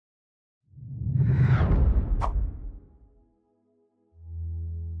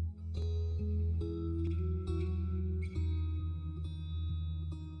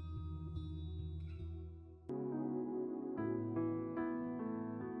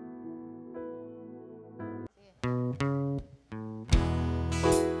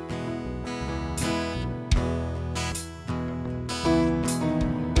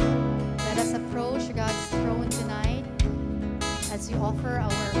we offer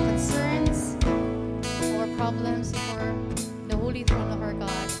our concerns, our problems before the holy throne of our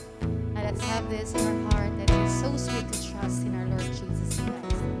God. And let's have this in our heart that it is so sweet to trust in our Lord Jesus Christ.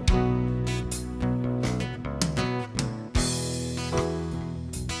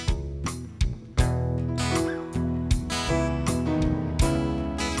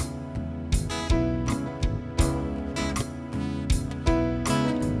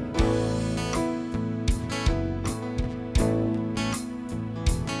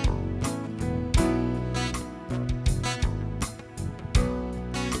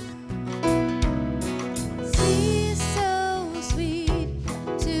 So sweet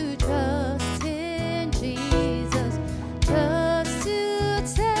to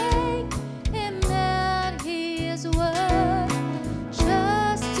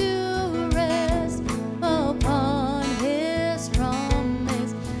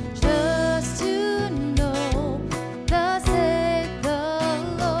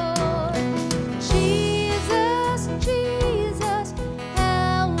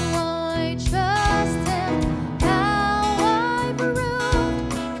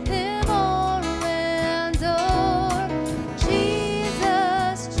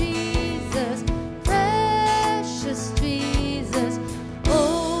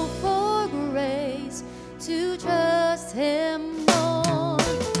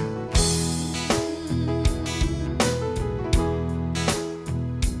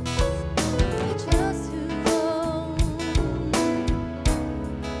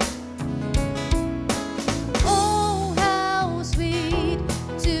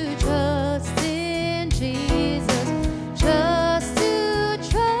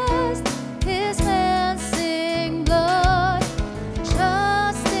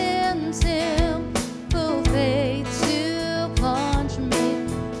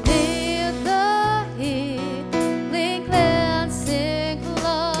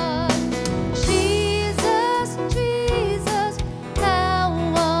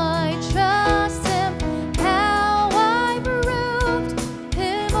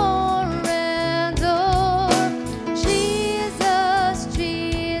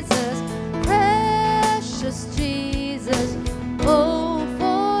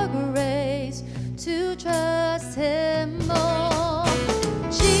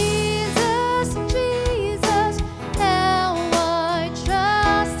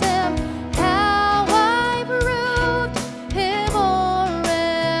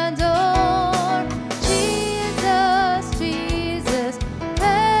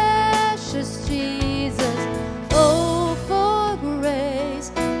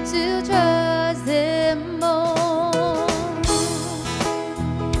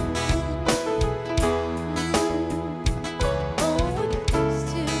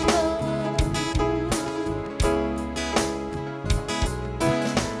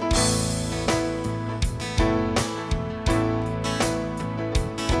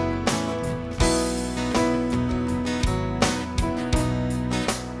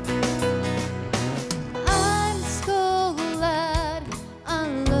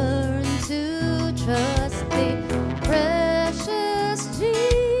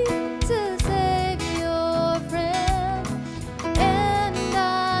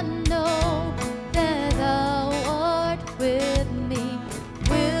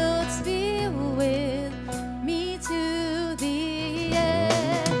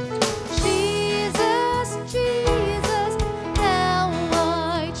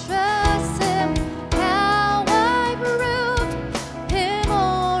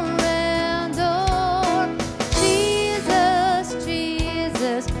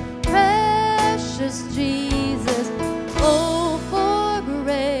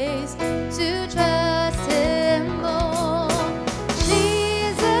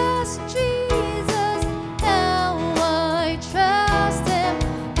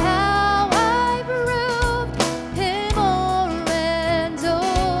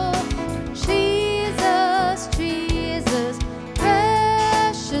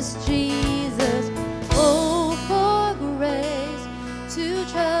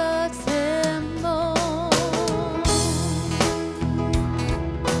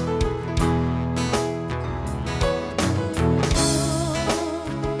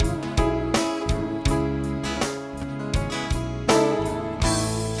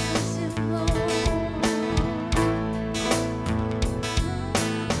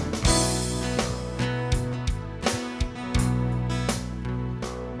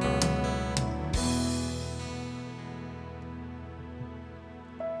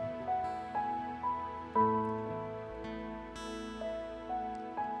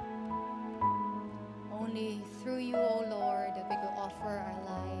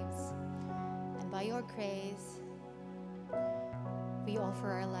your grace, we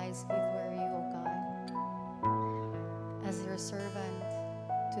offer our lives before you, O God, as your servant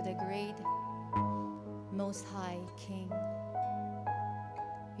to the great, most high King.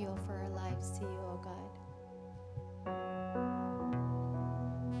 We offer our lives to you, O God.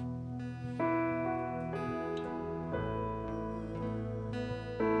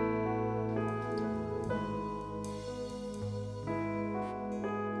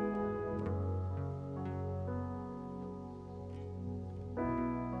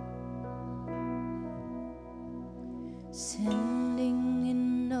 Standing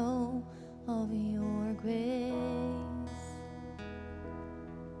in awe of your grace,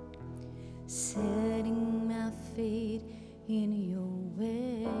 setting my feet in your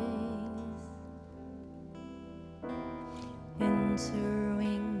ways,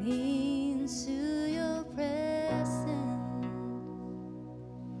 entering into your presence,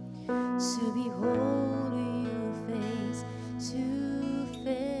 to behold you face to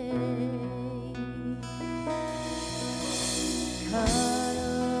face. God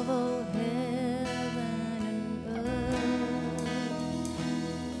of all heaven and earth,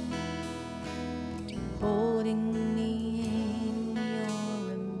 holding me in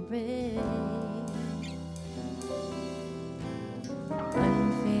your embrace,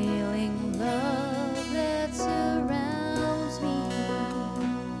 unfailing love that surrounds me.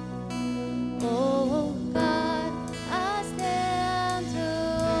 Oh God.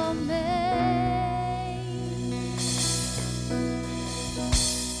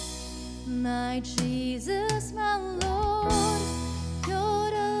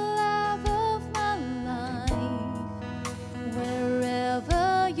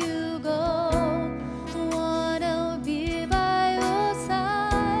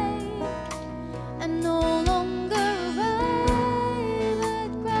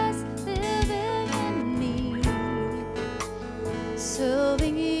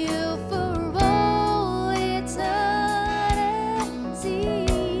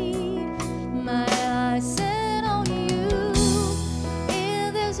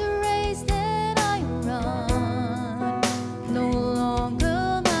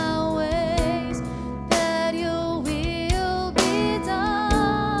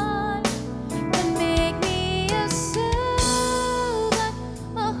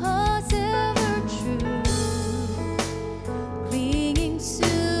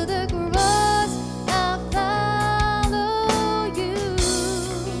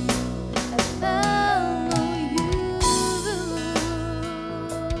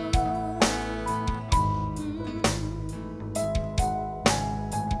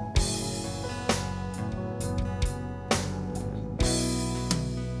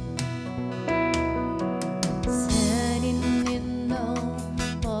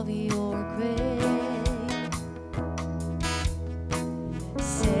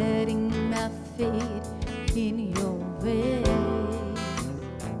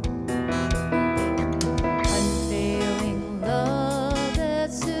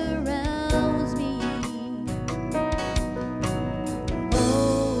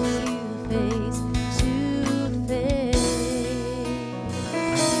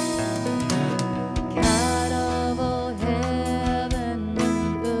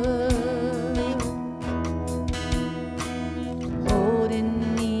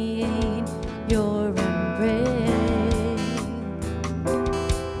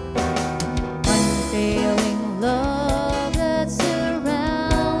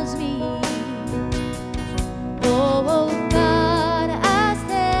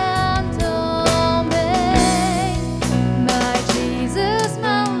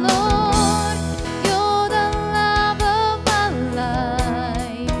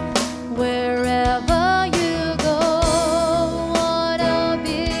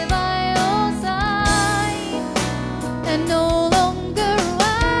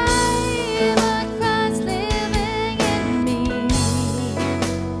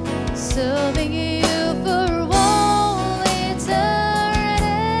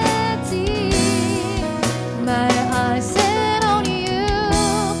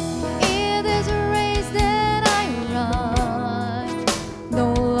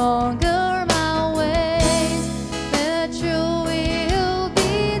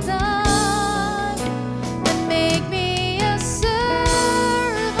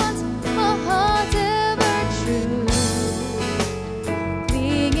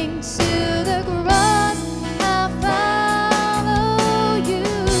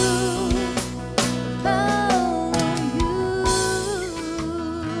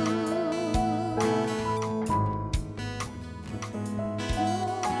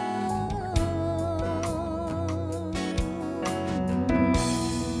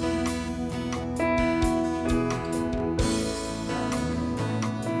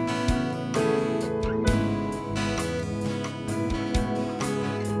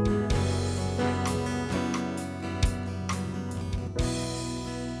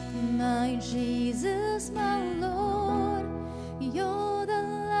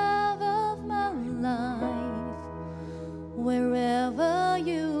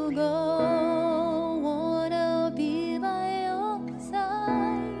 go, wanna be by your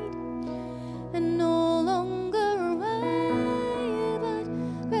side, and no longer I, but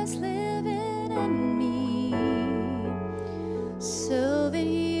Christ living in me, serving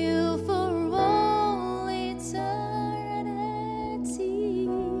you for all eternity.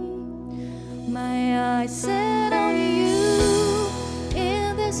 My eyes set on you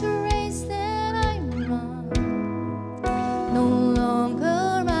in this race that I run. No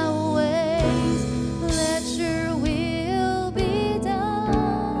longer my ways, let your will be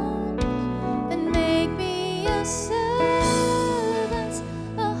done, and make me a servant,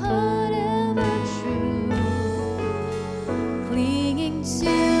 a heart ever true, clinging to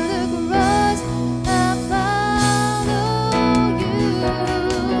the cross. I follow you,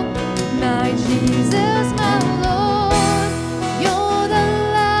 my Jesus, my Lord. You're the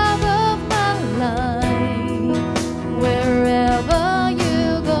love of my life. Wherever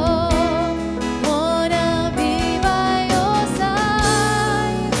you go, wanna be by your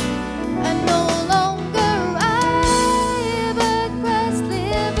side. And no longer I, but Christ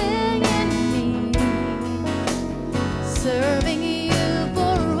living in me, serving you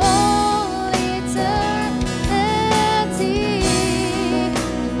for all eternity.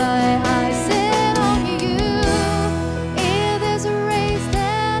 My eyes set on you in this race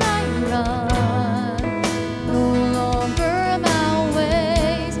that I run. No longer my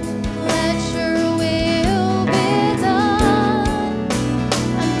ways, let your will be done,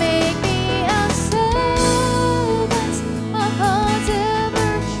 and make me a servant, a heart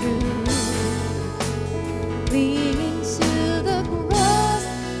ever true, clinging to the cross.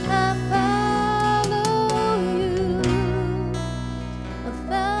 I follow you, I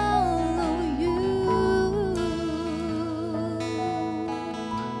follow you.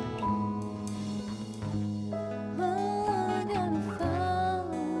 I'm gonna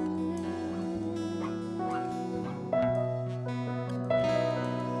follow you.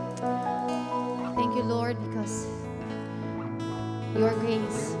 Thank you, Lord, because your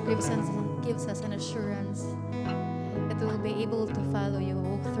grace gives us an assurance that we will be able to follow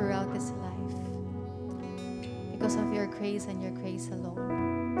you throughout this life because of your grace and your grace alone.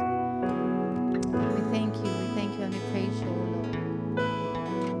 We thank you, and we praise you, O Lord.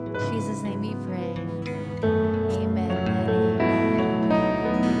 In Jesus' name we pray. Amen.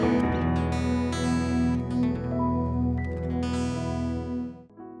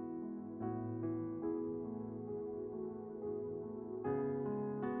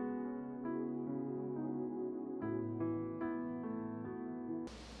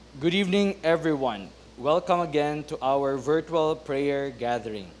 Good evening, everyone. Welcome again to our virtual prayer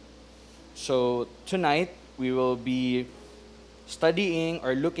gathering. So tonight, we will be studying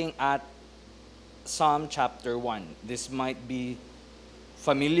or looking at Psalm chapter 1. This might be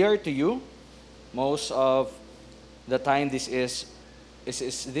familiar to you. Most of the time, this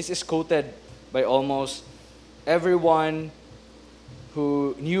is quoted by almost everyone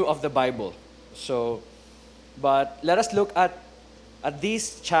who knew of the Bible. So, but let us look at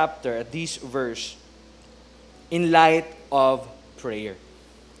this chapter, at this verse, in light of prayer.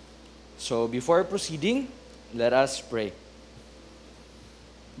 So before proceeding, let us pray.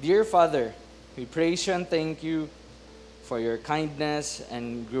 Dear Father, we praise you and thank you for your kindness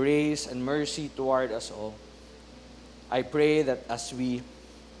and grace and mercy toward us all. I pray that as we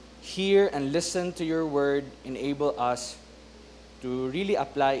hear and listen to your word, enable us to really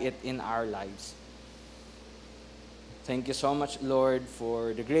apply it in our lives. Thank you so much, Lord,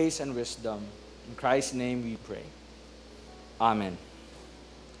 for the grace and wisdom. In Christ's name we pray. Amen.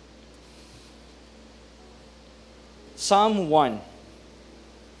 Psalm 1.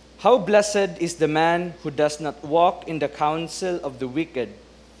 How blessed is the man who does not walk in the counsel of the wicked,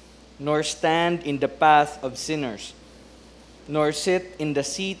 nor stand in the path of sinners, nor sit in the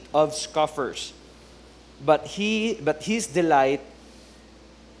seat of scoffers. But his delight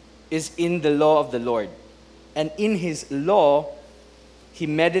is in the law of the Lord, and in his law he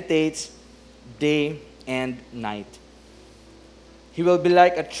meditates day and night. He will be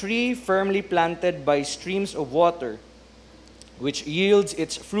like a tree firmly planted by streams of water, which yields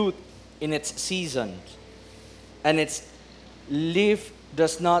its fruit in its season, and its leaf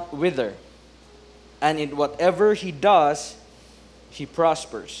does not wither, and in whatever he does, he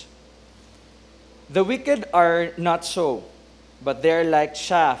prospers. The wicked are not so, but they are like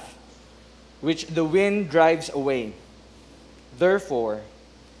chaff, which the wind drives away. Therefore,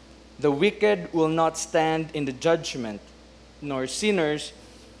 the wicked will not stand in the judgment, nor sinners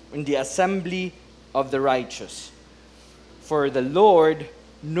in the assembly of the righteous. For the Lord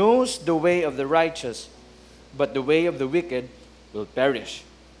knows the way of the righteous, but the way of the wicked will perish.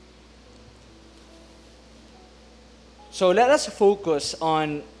 So let us focus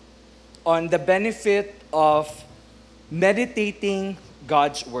on the benefit of meditating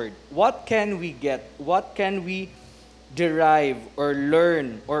God's Word. What can we get? What can we derive or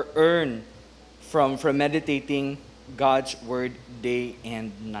learn or earn from meditating God's Word day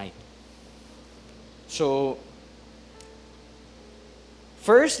and night? So,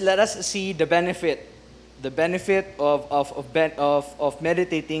 first, let us see the benefit of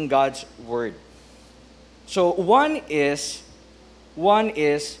meditating God's Word. So, one is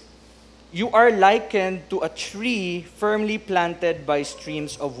you are likened to a tree firmly planted by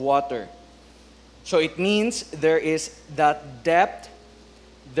streams of water. So it means there is that depth,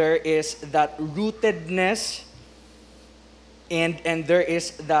 there is that rootedness, and there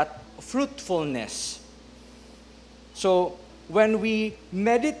is that fruitfulness. So when we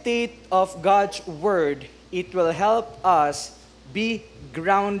meditate of God's Word, it will help us be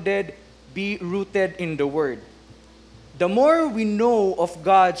grounded, be rooted in the Word. The more we know of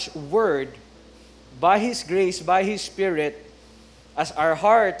God's Word, by His grace, by His Spirit, as our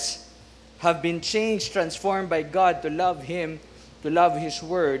hearts have been changed, transformed by God to love Him, to love His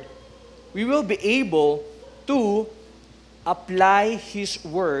Word, we will be able to apply His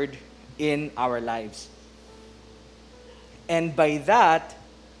Word in our lives. And by that,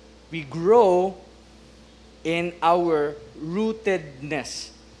 we grow in our rootedness.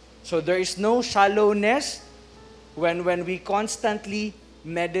 So there is no shallowness when we constantly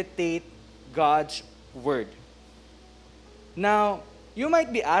meditate God's Word. Now, you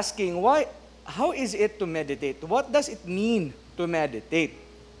might be asking, how is it to meditate? What does it mean to meditate?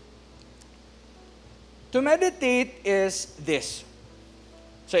 To meditate is this.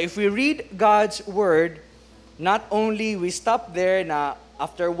 So if we read God's Word, not only we stop there na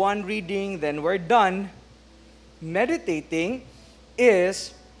after one reading, then we're done. Meditating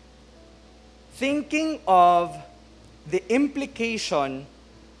is thinking of the implication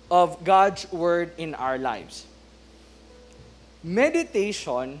of God's Word in our lives.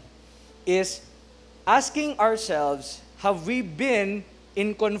 Meditation is asking ourselves, have we been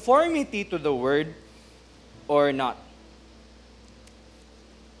in conformity to the Word or not?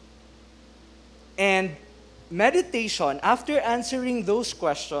 And meditation, after answering those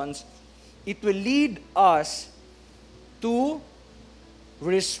questions, it will lead us to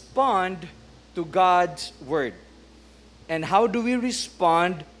respond to God's Word. And how do we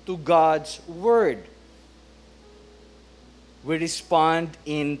respond to God's Word? We respond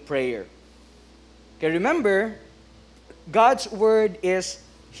in prayer. Okay, remember, God's Word is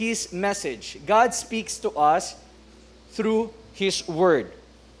His message. God speaks to us through His Word.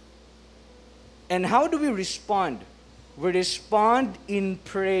 And how do we respond? We respond in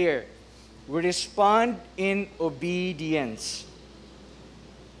prayer. We respond in obedience.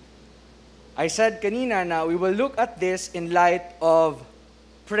 I said kanina na we will look at this in light of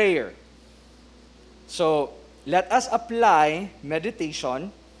prayer. So, let us apply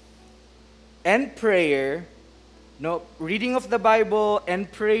meditation and prayer. No, reading of the Bible and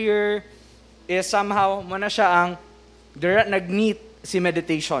prayer is somehow muna siya ang dira nag-meet si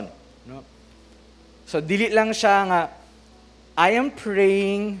meditation. No? So, dili lang siya nga, I am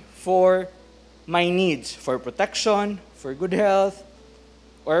praying for my needs, for protection, for good health,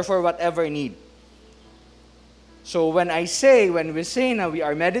 or for whatever need. So when we say na we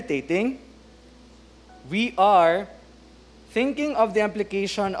are meditating, we are thinking of the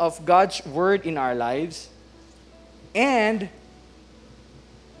application of God's Word in our lives and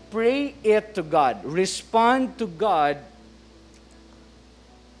pray it to God, respond to God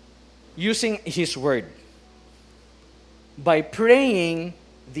using His Word. By praying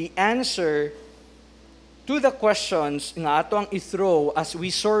the answer to the questions nga ato ang i-throw as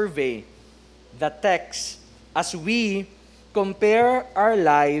we survey the text, as we compare our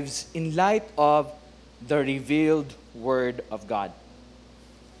lives in light of the revealed Word of God.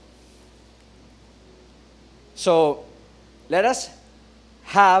 So, let us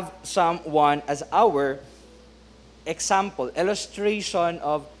have someone as our example, illustration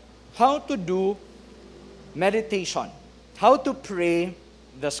of how to do meditation, how to pray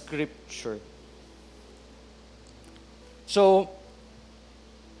the Scripture. So,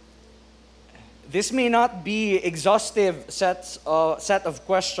 this may not be exhaustive set of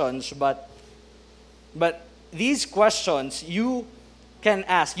questions, but these questions you can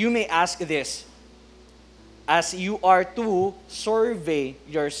ask. You may ask this as you are to survey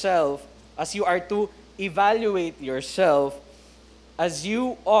yourself, as you are to evaluate yourself, as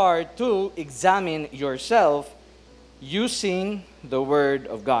you are to examine yourself using the Word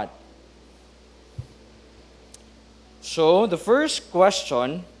of God. So, the first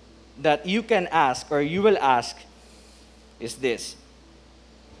question that you can ask or you will ask is this.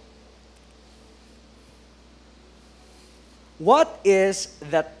 What is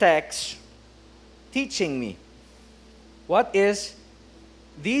the text teaching me? What is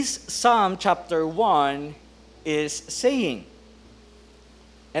this Psalm chapter 1 is saying?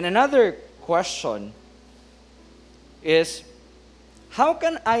 And another question is, how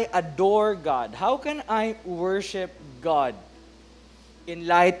can I adore God? How can I worship God in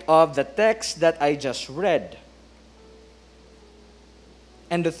light of the text that I just read?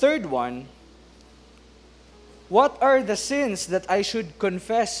 And the third one, what are the sins that I should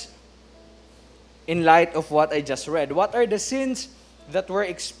confess in light of what I just read? What are the sins that were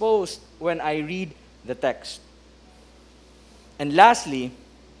exposed when I read the text? And lastly,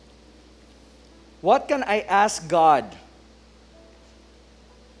 what can I ask God?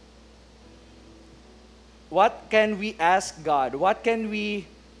 What can we ask God? What can we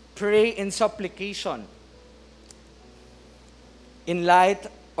pray in supplication in light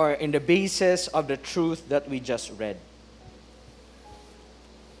or in the basis of the truth that we just read?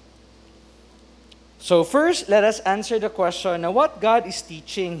 So first, let us answer the question of what God is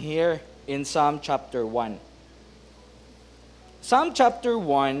teaching here in Psalm chapter 1. Psalm chapter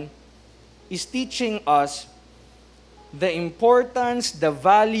 1 is teaching us the importance, the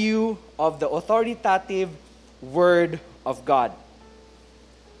value of the authoritative Word of God.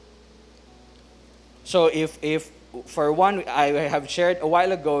 So if for one, I have shared a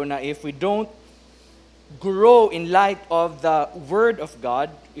while ago na if we don't grow in light of the Word of God,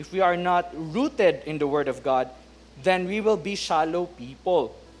 if we are not rooted in the Word of God, then we will be shallow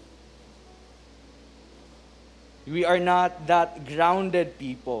people. We are not that grounded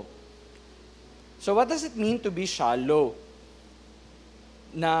people. So what does it mean to be shallow?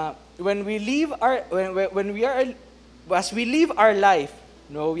 Na when we live our when we are as we live our life,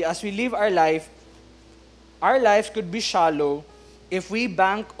 as we live our lives could be shallow if we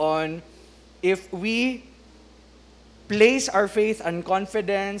bank on, if we place our faith and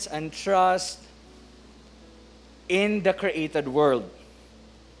confidence and trust in the created world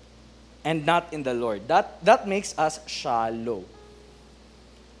and not in the Lord. That makes us shallow.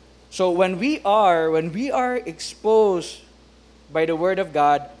 So when we are exposed by the Word of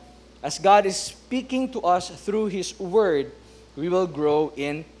God, as God is speaking to us through His Word, we will grow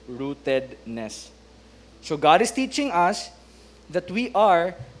in rootedness. So God is teaching us that we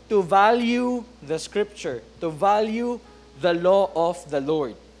are to value the Scripture, to value the law of the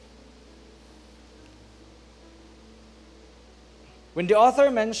Lord. When the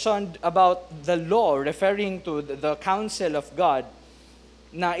author mentioned about the law, referring to the counsel of God,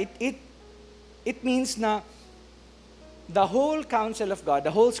 na it means na the whole counsel of God,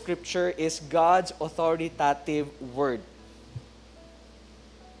 the whole Scripture is God's authoritative word.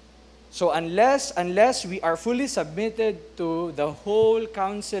 So unless we are fully submitted to the whole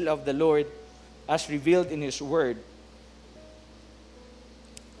counsel of the Lord as revealed in His Word,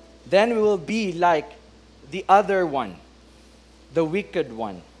 then we will be like the other one, the wicked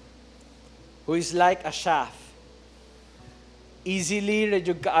one, who is like a shaft. Easily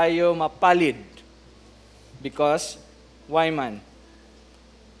rejug kaayo mapalid. Because, why man?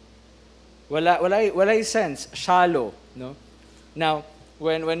 Walay sense, shallow. No? Now,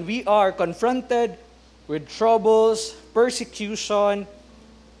 when we are confronted with troubles, persecution,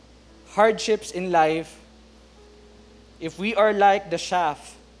 hardships in life, if we are like the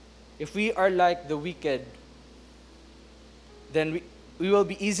shaft, if we are like the wicked, then we will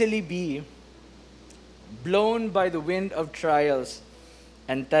easily be blown by the wind of trials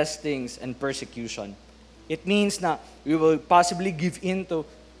and testings and persecution. It means na we will possibly give in to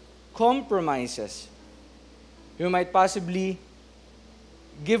compromises. We might possibly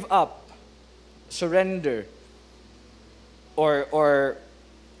give up, surrender, or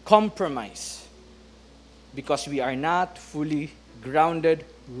compromise because we are not fully grounded,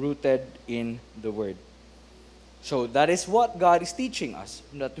 rooted in the Word. So that is what God is teaching us,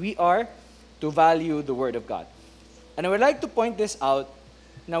 that we are to value the Word of God. And I would like to point this out.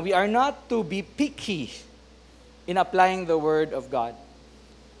 Now, we are not to be picky in applying the Word of God.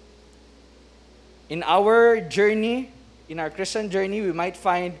 In our journey, in our Christian journey, we might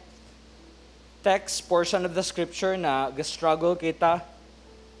find text portion of the Scripture na ga-struggle kita,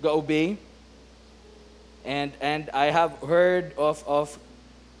 ga-obey. And I have heard of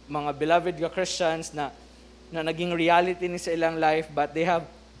mga beloved Christians na naging reality ni sa ilang life, but they have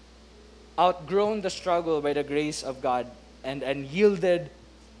outgrown the struggle by the grace of God and yielded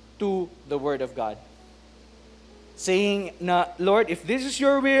to the Word of God. Saying na, Lord, if this is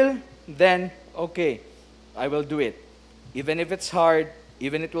your will, then okay, I will do it. Even if it's hard,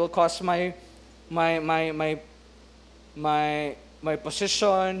 even it will cost my my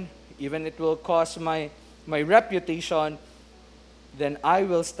position, even it will cost my reputation, then I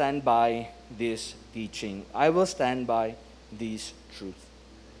will stand by this teaching. I will stand by this truth.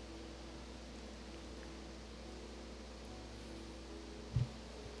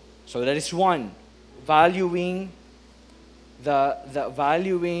 So that is one, valuing the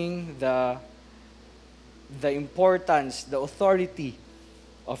importance, the authority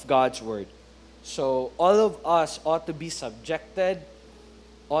of God's word. So all of us ought to be subjected,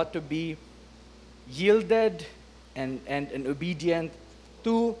 ought to be yielded and obedient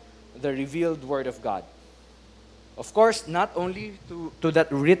to the revealed word of God. Of course, not only to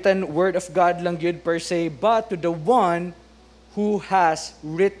that written word of God lang yun per se, but to the one who has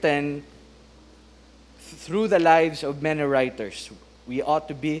written through the lives of many writers. We ought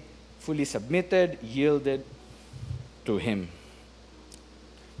to be fully submitted, yielded to Him.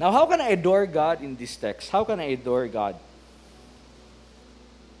 Now, how can I adore God in this text? How can I adore God?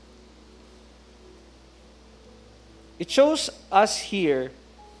 It shows us here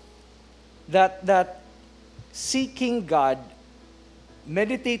that seeking God,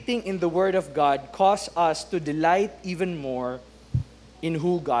 meditating in the Word of God, cause us to delight even more in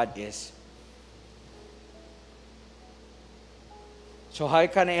who God is. So how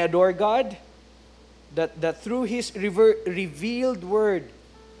can I adore God? That through His revealed Word,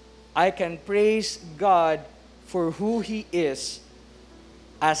 I can praise God for who He is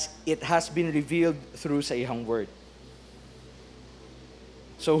as it has been revealed through sa iyang Word.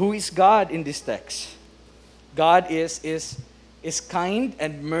 So who is God in this text? God is kind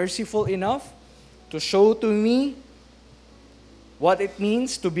and merciful enough to show to me what it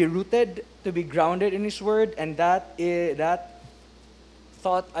means to be rooted, to be grounded in His Word, and that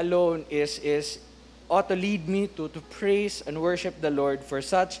thought alone ought to lead me to praise and worship the Lord for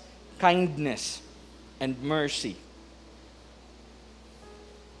such kindness and mercy.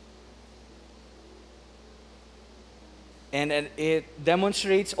 And it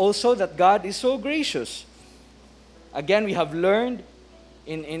demonstrates also that God is so gracious. Again, we have learned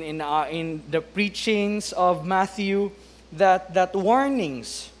in the preachings of Matthew that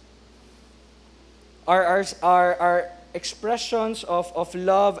warnings are expressions of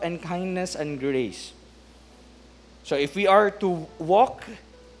love and kindness and grace. So if we are to walk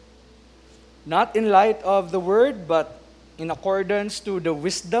not in light of the word, but in accordance to the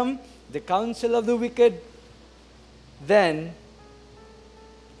wisdom, the counsel of the wicked, then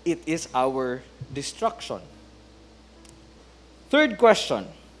it is our destruction. Third question.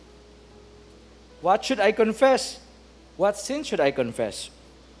 What should I confess? What sin should I confess?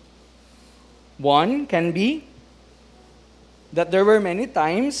 One can be that there were many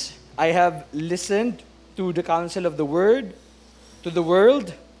times I have listened to the counsel of the word, to the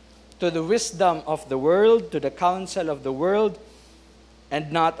world, to the wisdom of the world, to the counsel of the world,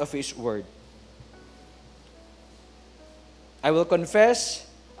 and not of His word. I will confess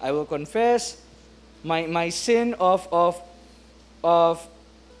my sin of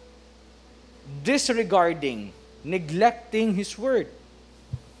disregarding, neglecting His word.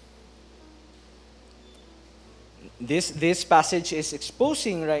 This passage is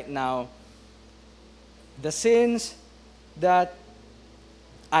exposing right now the sins that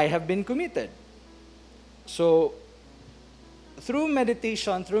I have been committed. So, through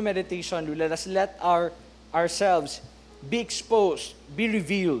meditation, let us let ourselves be exposed, be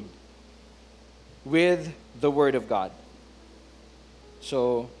revealed with the Word of God.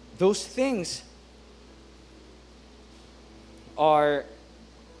 So, those things are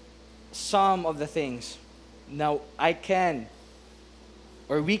some of the things. Now,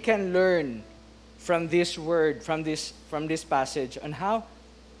 we can learn from this word, from this passage, on how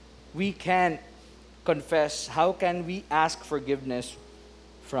we can confess, how can we ask forgiveness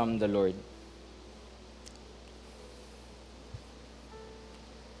from the Lord.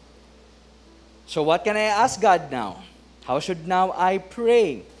 So what can I ask God now? How should now I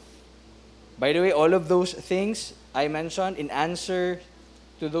pray? By the way, all of those things I mentioned in answer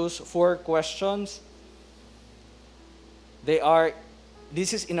to those 4 questions,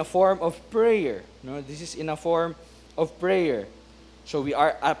 this is in a form of prayer. No, this is in a form of prayer. So we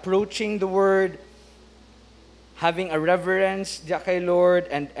are approaching the Word, having a reverence kay Lord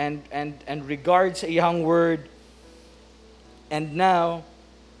and regard sa iyang Word. And now,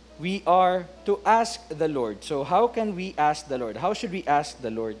 we are to ask the Lord. So how can we ask the Lord? How should we ask the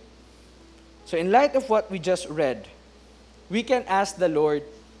Lord? So in light of what we just read, we can ask the Lord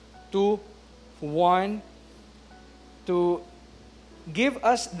to give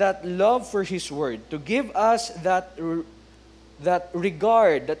us that love for His Word, to give us that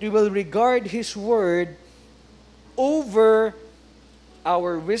regard, that we will regard His Word over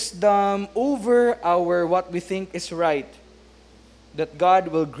our wisdom, over our what we think is right, that God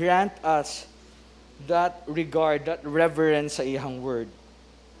will grant us that regard, that reverence sa iyang word.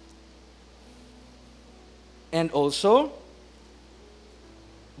 And also,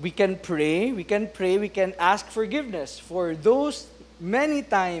 we can pray, we can ask forgiveness for those many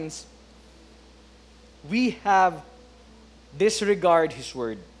times we have disregard His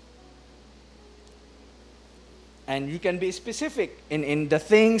word. And you can be specific in the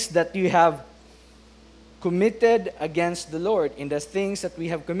things that you have committed against the Lord, in the things that we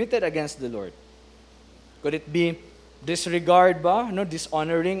have committed against the Lord. Could it be disregard ba? No,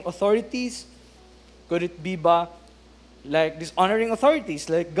 dishonoring authorities? Could it be ba like dishonoring authorities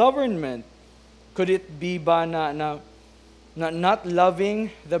like government? Could it be ba na not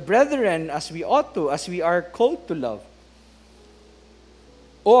loving the brethren as we ought to, as we are called to love?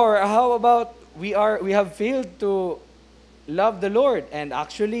 Or how about we have failed to love the Lord, and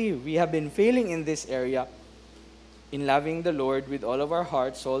actually we have been failing in this area in loving the Lord with all of our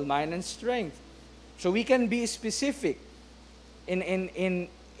heart, soul, mind, and strength. So we can be specific in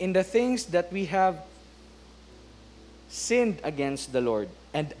the things that we have sinned against the Lord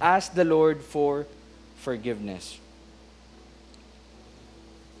and ask the Lord for forgiveness.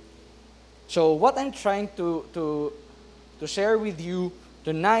 So what I'm trying to share with you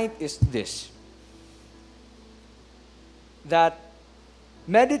tonight is this: that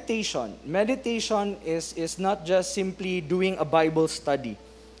meditation is not just simply doing a Bible study.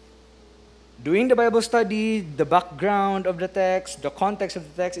 Doing the Bible study, the background of the text, the context of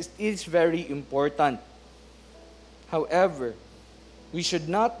the text is very important. However, we should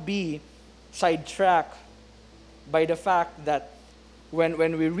not be sidetracked by the fact that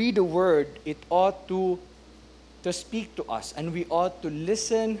when we read the word, it ought to speak to us, and we ought to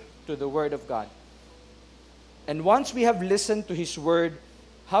listen to the word of God. And once we have listened to His word,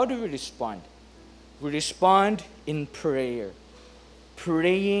 how do we respond? We respond in prayer,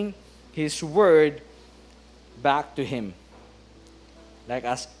 praying His word back to Him.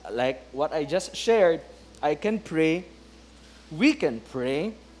 Like what I just shared, I can pray, we can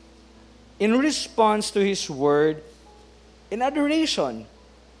pray in response to His word in adoration.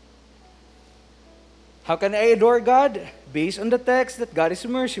 How can I adore God? Based on the text that God is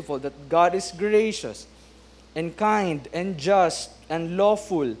merciful, that God is gracious and kind and just and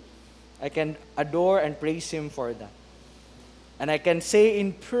lawful. I can adore and praise Him for that. And I can say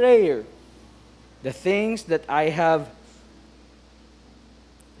in prayer the things that I have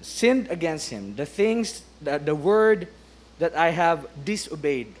sinned against Him, the things, the word that I have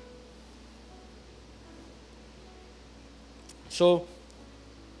disobeyed. So,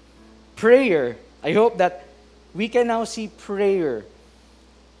 prayer, I hope that we can now see prayer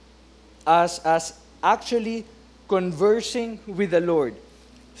as actually conversing with the Lord,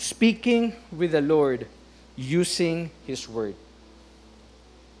 speaking with the Lord, using His word.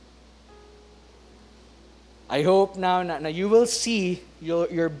 I hope now na you will see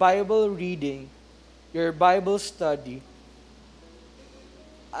your Bible reading, your Bible study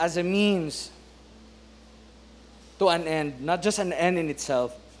as a means to an end, not just an end in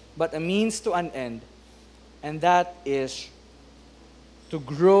itself, but a means to an end. And that is to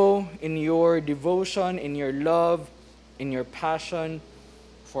grow in your devotion, in your love, in your passion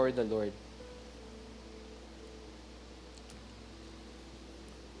for the Lord.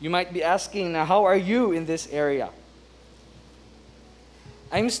 You might be asking, now, how are you in this area?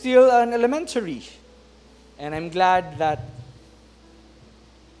 I'm still an elementary, and I'm glad that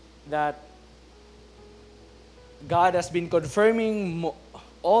God has been confirming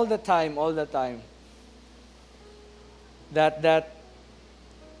all the time, that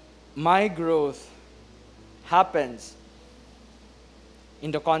my growth happens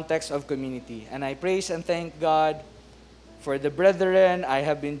in the context of community. And I praise and thank God for the brethren I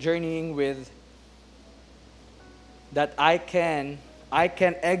have been journeying with, that I can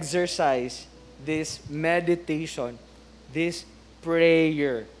exercise this meditation, this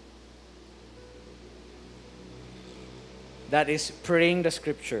prayer, that is praying the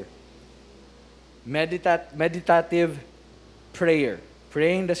scripture. Meditative prayer,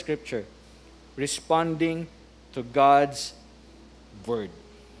 praying the scripture, responding to God's word.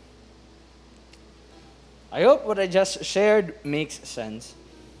 I hope what I just shared makes sense.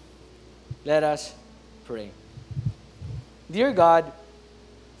 Let us pray. Dear God,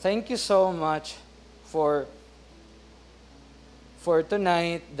 thank you so much for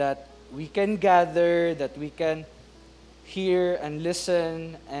tonight, that we can gather, that we can hear and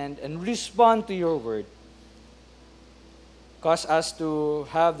listen and respond to your word. Cause us to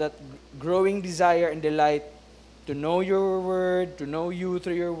have that growing desire and delight to know your word, to know you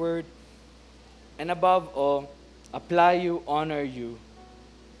through your word, and above all, apply you, honor you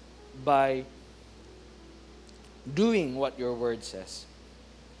by doing what your word says.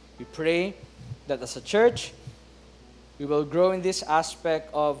 We pray that as a church, we will grow in this aspect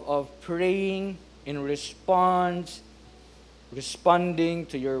of praying in response, responding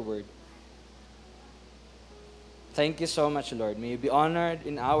to your word. Thank you so much, Lord. May you be honored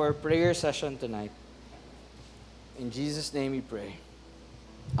in our prayer session tonight. In Jesus' name we pray.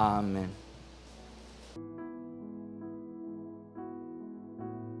 Amen.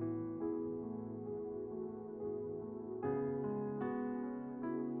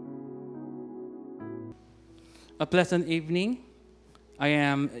 A pleasant evening. I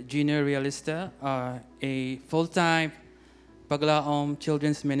am Junior Realista, a full-time Paglaom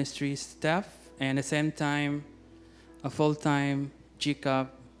Children's Ministry staff, and at the same time, a full-time GCAF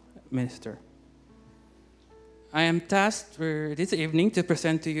minister. I am tasked for this evening to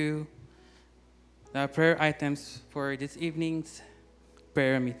present to you the prayer items for this evening's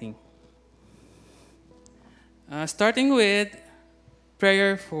prayer meeting. Starting with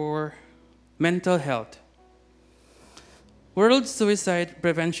prayer for mental health. World Suicide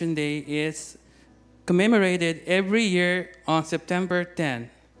Prevention Day is commemorated every year on September 10,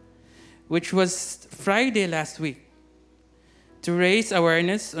 which was Friday last week, to raise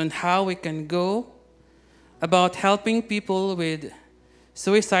awareness on how we can go about helping people with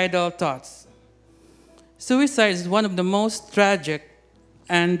suicidal thoughts. Suicide is one of the most tragic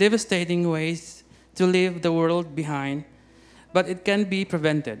and devastating ways to leave the world behind, but it can be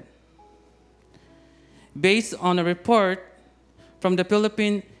prevented. Based on a report from the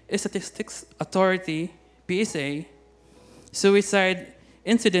Philippine Statistics Authority, PSA, suicide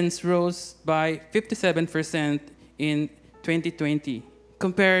incidents rose by 57% in 2020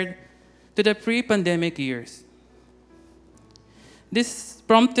 compared to the pre-pandemic years. This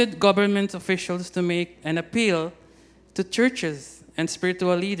prompted government officials to make an appeal to churches and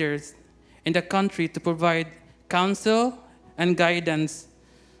spiritual leaders in the country to provide counsel and guidance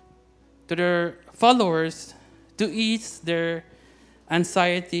to their followers to ease their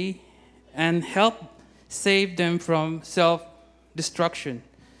anxiety and help save them from self-destruction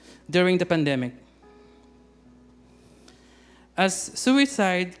during the pandemic. As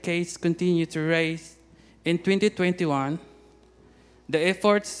suicide cases continue to rise in 2021, the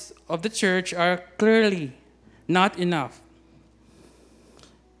efforts of the church are clearly not enough.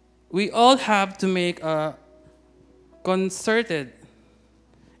 We all have to make a concerted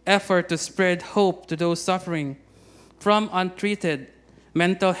effort to spread hope to those suffering from untreated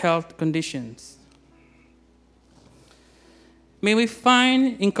mental health conditions. May we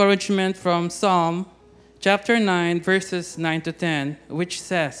find encouragement from Psalm chapter 9, verses 9 to 10, which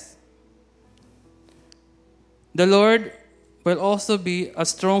says, "The Lord will also be a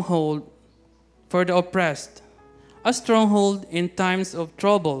stronghold for the oppressed, a stronghold in times of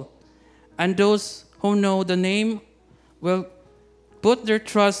trouble, and those who know the name will put their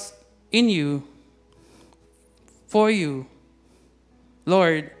trust in you. For you,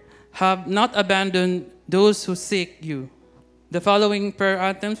 Lord, have not abandoned those who seek you." The following prayer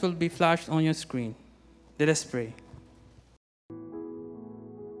items will be flashed on your screen. Let us pray.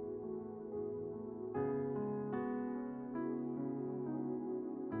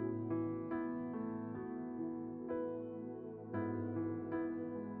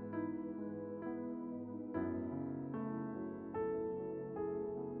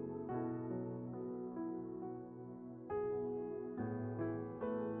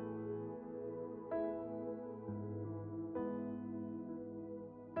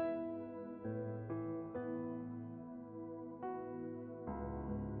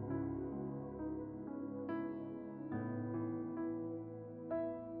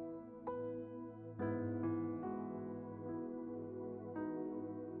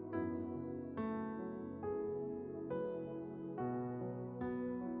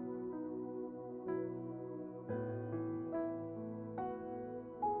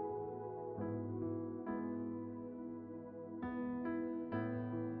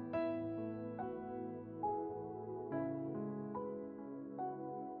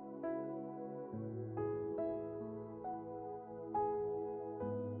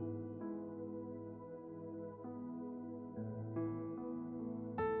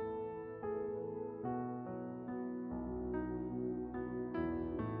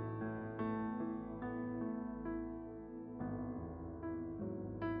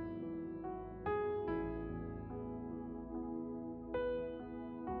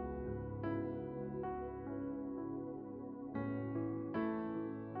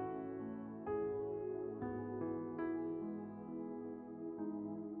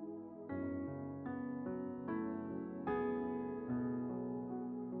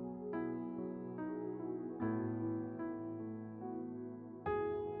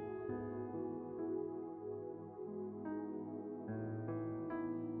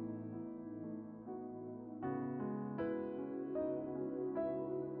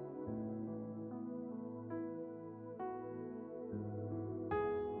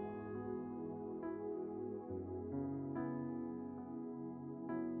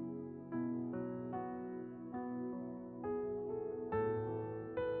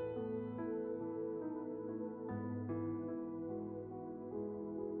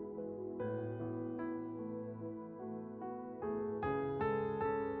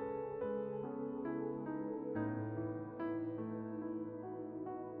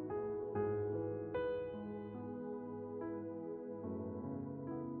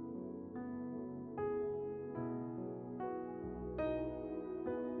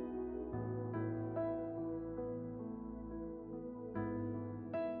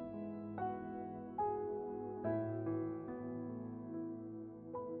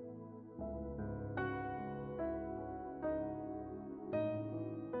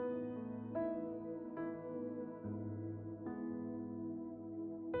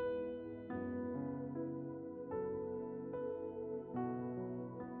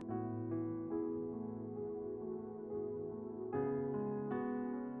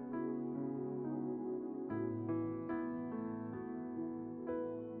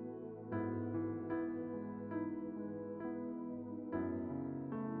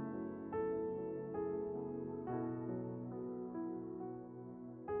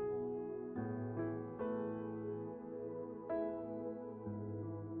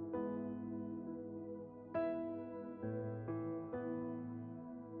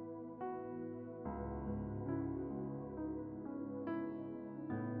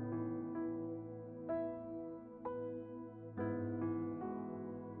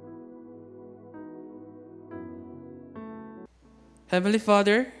 Heavenly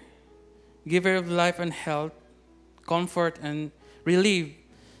Father, giver of life and health, comfort and relieve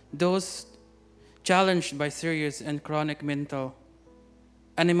those challenged by serious and chronic mental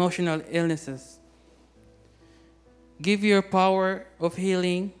and emotional illnesses. Give your power of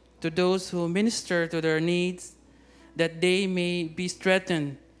healing to those who minister to their needs, that they may be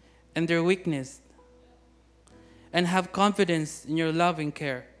strengthened in their weakness and have confidence in your loving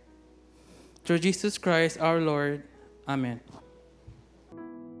care. Through Jesus Christ our Lord. Amen.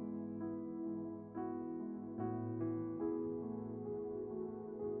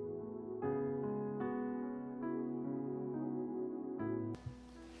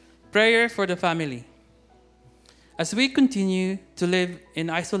 Prayer for the family. As we continue to live in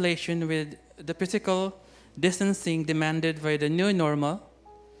isolation with the physical distancing demanded by the new normal,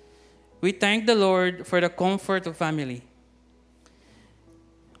 we thank the Lord for the comfort of family.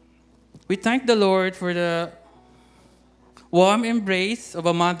 We thank the Lord for the warm embrace of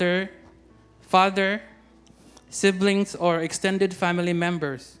a mother, father, siblings, or extended family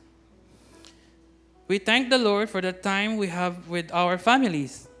members. We thank the Lord for the time we have with our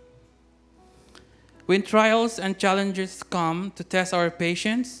families. When trials and challenges come to test our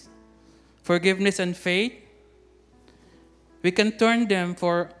patience, forgiveness, and faith, we can turn them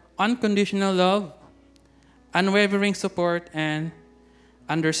for unconditional love, unwavering support, and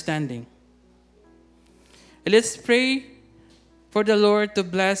understanding. Let's pray for the Lord to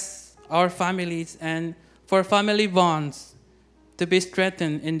bless our families and for family bonds to be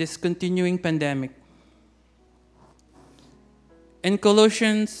strengthened in this continuing pandemic. In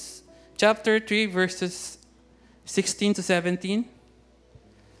Colossians chapter 3, verses 16 to 17,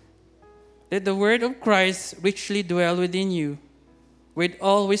 let the word of Christ richly dwell within you, with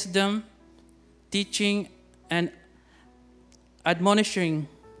all wisdom, teaching and admonishing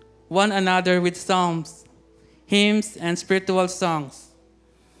one another with psalms, hymns, and spiritual songs,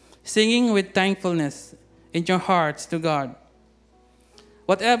 singing with thankfulness in your hearts to God.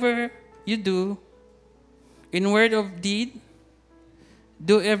 Whatever you do, in word or deed,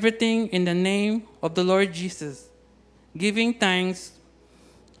 do everything in the name of the Lord Jesus, giving thanks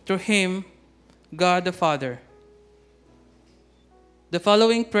to Him, God the Father. The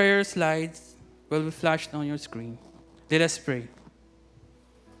following prayer slides will be flashed on your screen. Let us pray.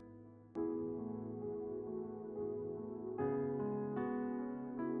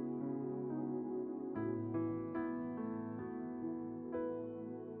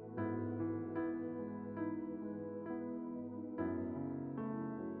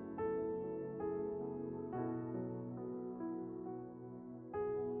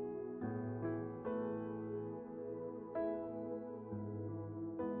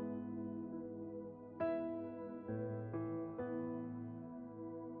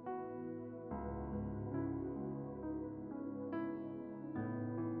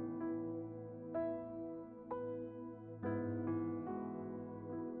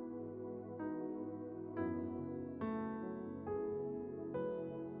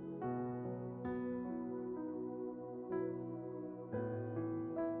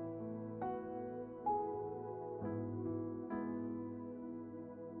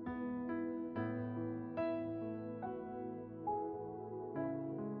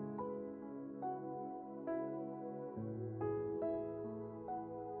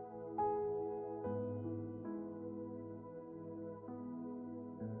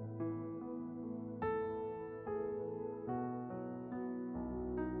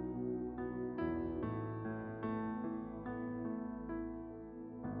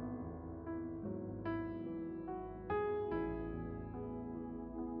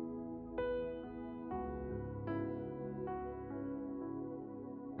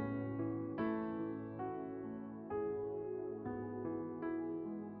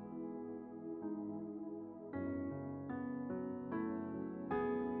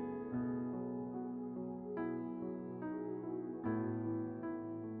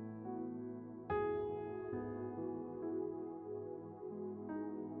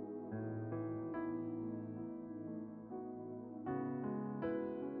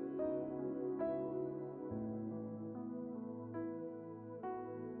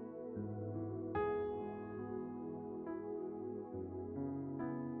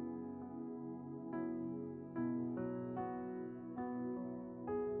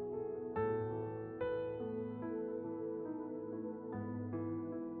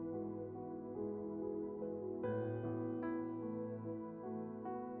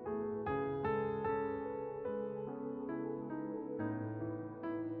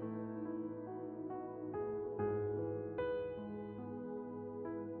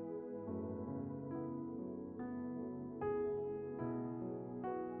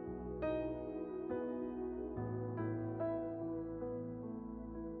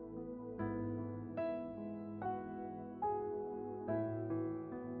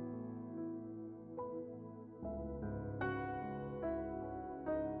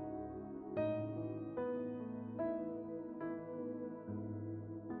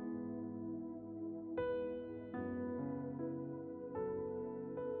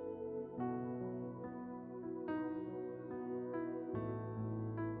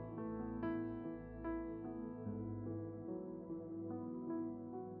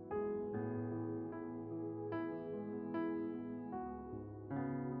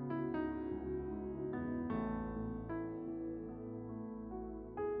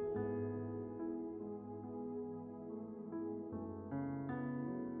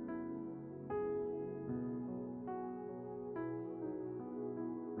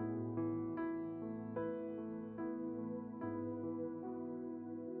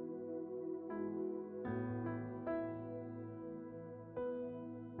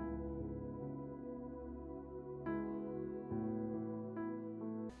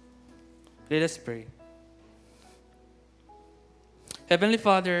 Let us pray. Heavenly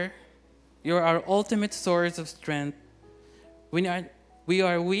Father, you are our ultimate source of strength. When we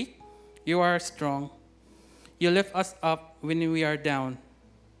are weak, you are strong. You lift us up when we are down.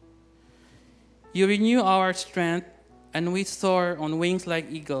 You renew our strength, and we soar on wings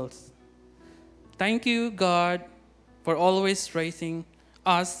like eagles. Thank you, God, for always raising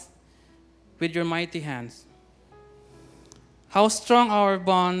us with your mighty hands. How strong our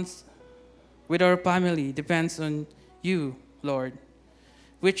bonds with our family depends on you, Lord,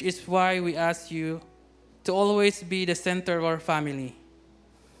 which is why we ask you to always be the center of our family.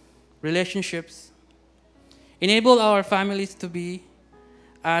 Relationships. Enable our families to be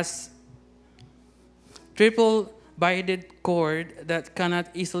as triple-binded cord that cannot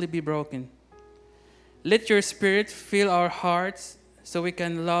easily be broken. Let your Spirit fill our hearts so we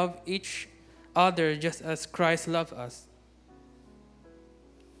can love each other just as Christ loved us.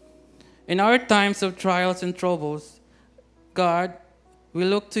 In our times of trials and troubles, God, we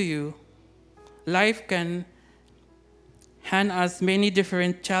look to you. Life can hand us many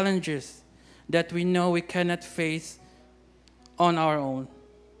different challenges that we know we cannot face on our own.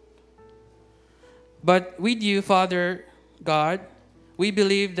 But with you, Father God, we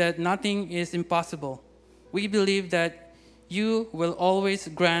believe that nothing is impossible. We believe that you will always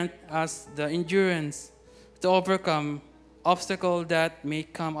grant us the endurance to overcome obstacles that may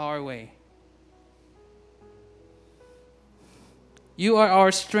come our way. You are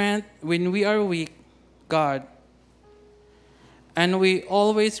our strength when we are weak, God. And we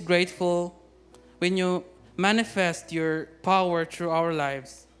always grateful when you manifest your power through our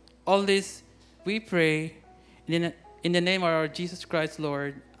lives. All this we pray in the name of our Jesus Christ,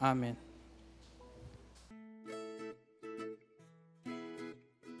 Lord. Amen.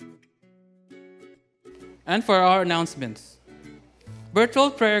 And for our announcements.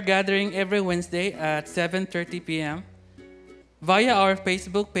 Virtual prayer gathering every Wednesday at 7:30 p.m. via our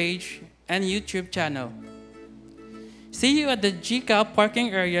Facebook page and YouTube channel. See you at the GCAF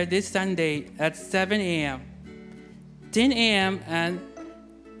parking area this Sunday at 7 a.m., 10 a.m., and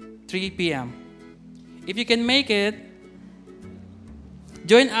 3 p.m. If you can make it,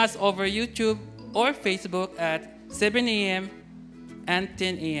 join us over YouTube or Facebook at 7 a.m. and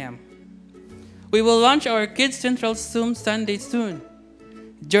 10 a.m. We will launch our Kids Central Zoom Sunday soon.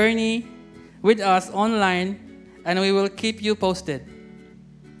 Journey with us online, and we will keep you posted.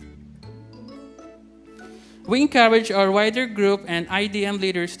 We encourage our wider group and IDM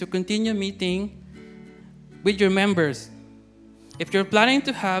leaders to continue meeting with your members. If you're planning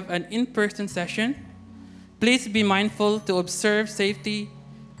to have an in-person session, please be mindful to observe safety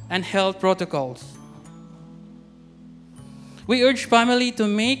and health protocols. We urge family to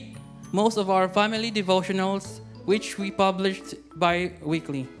make most of our family devotionals, which we published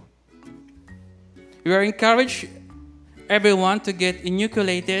bi-weekly. We are encouraged everyone to get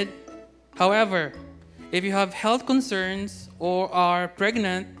inoculated. However, if you have health concerns or are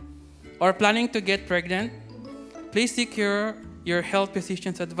pregnant or planning to get pregnant, please seek your health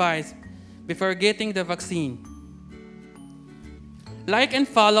physician's advice before getting the vaccine. Like and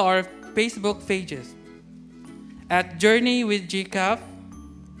follow our Facebook pages at Journey with GCAF,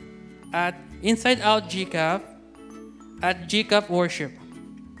 at Inside Out GCAF, at GCAF Worship.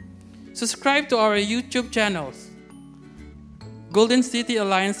 Subscribe to our YouTube channels, Golden City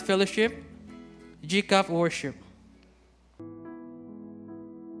Alliance Fellowship, GCAF Worship.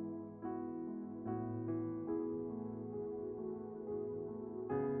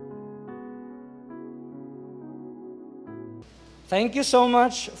 Thank you so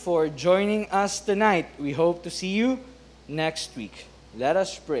much for joining us tonight. We hope to see you next week. Let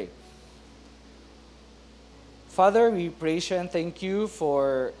us pray. Father, we praise you and thank you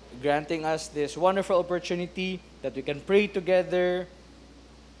for granting us this wonderful opportunity that we can pray together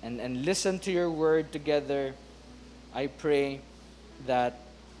and listen to your word together. I pray that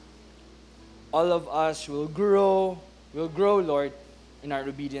all of us will grow, Lord, in our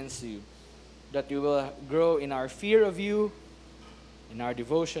obedience to you. That we will grow in our fear of you, in our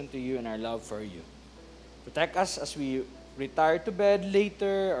devotion to you, and our love for you. Protect us as we retire to bed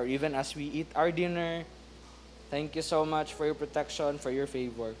later or even as we eat our dinner. Thank you so much for your protection, for your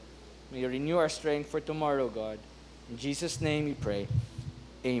favor. May you renew our strength for tomorrow, God. In Jesus' name we pray.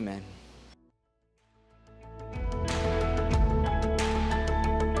 Amen.